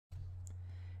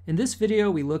In this video,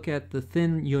 we look at the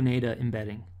thin Yoneda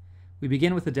embedding. We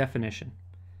begin with a definition.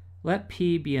 Let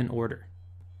P be an order.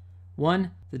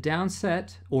 1. The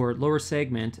downset, or lower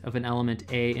segment, of an element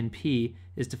A in P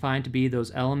is defined to be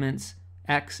those elements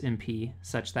x in P,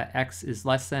 such that x is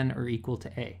less than or equal to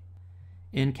A.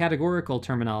 In categorical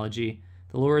terminology,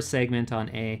 the lower segment on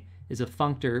A is a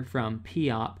functor from P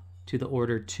op to the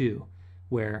order 2,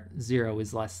 where 0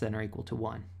 is less than or equal to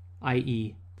 1,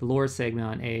 i.e., the lower segment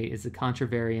on A is the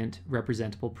contravariant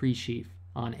representable presheaf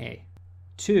on A.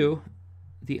 2.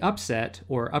 The upset,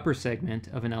 or upper segment,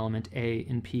 of an element A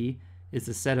in P is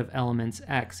the set of elements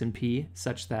x in P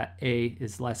such that A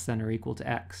is less than or equal to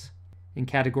x. In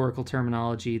categorical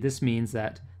terminology, this means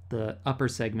that the upper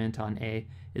segment on A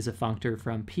is a functor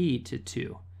from P to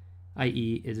 2,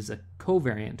 i.e., it is a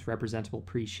covariant representable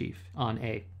presheaf on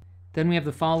A. Then we have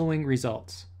the following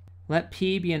results. Let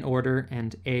P be an order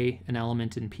and A an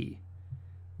element in P.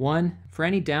 1. For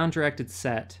any down-directed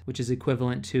set, which is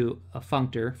equivalent to a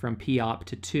functor from P op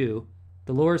to 2,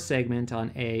 the lower segment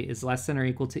on A is less than or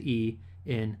equal to E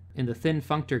in the thin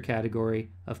functor category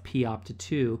of P op to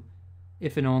 2,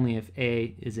 if and only if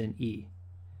A is in E.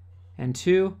 And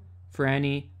 2. For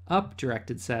any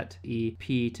up-directed set E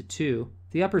P to 2,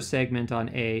 the upper segment on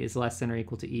A is less than or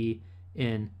equal to E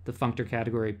in the functor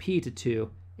category P to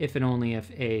 2, if and only if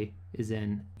A is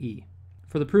in E.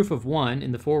 For the proof of 1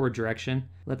 in the forward direction,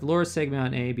 let the lower segment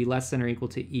on A be less than or equal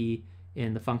to E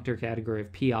in the functor category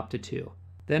of P op to 2.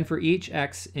 Then for each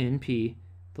x in P,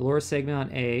 the lower segment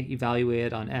on A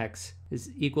evaluated on x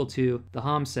is equal to the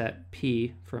Hom set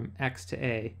P from x to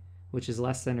A, which is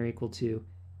less than or equal to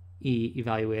E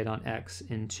evaluated on x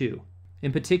in 2.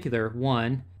 In particular,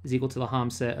 1 is equal to the Hom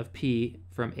set of P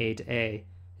from A to A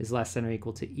is less than or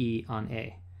equal to E on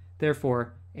A.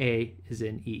 Therefore, A is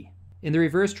in E. In the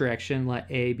reverse direction, let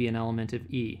A be an element of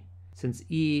E. Since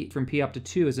E from P up to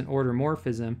 2 is an order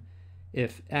morphism,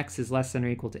 if x is less than or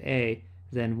equal to A,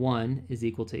 then 1 is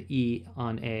equal to E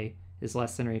on A is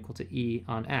less than or equal to E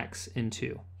on x in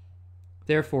 2.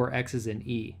 Therefore, x is in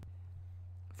E.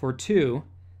 For 2,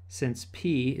 since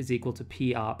P is equal to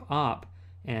P op op,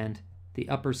 and the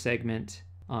upper segment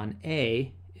on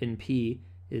A in P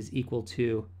is equal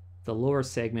to the lower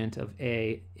segment of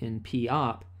A in P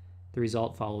op, the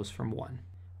result follows from 1.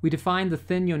 We define the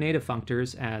thin Yoneda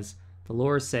functors as the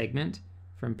lower segment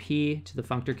from P to the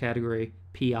functor category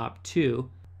P op 2,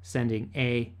 sending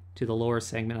A to the lower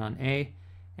segment on A,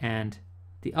 and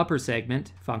the upper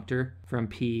segment functor from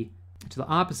P to the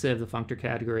opposite of the functor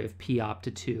category of P op to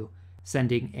 2,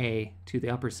 sending A to the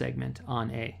upper segment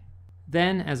on A.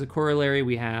 Then, as a corollary,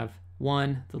 we have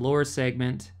 1. The lower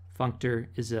segment functor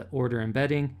is an order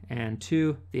embedding, and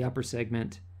 2. The upper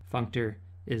segment functor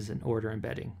is an order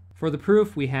embedding. For the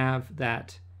proof, we have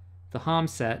that the Hom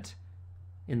set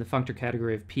in the functor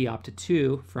category of P op to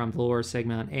 2 from the lower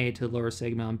segment on A to the lower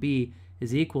segment on B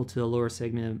is equal to the lower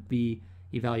segment of B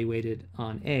evaluated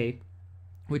on A,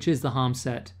 which is the Hom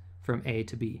set from A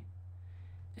to B.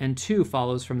 And 2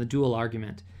 follows from the dual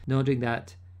argument, noting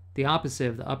that the opposite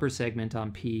of the upper segment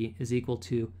on P is equal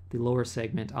to the lower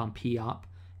segment on P op,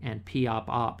 and P op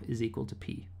op is equal to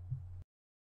P.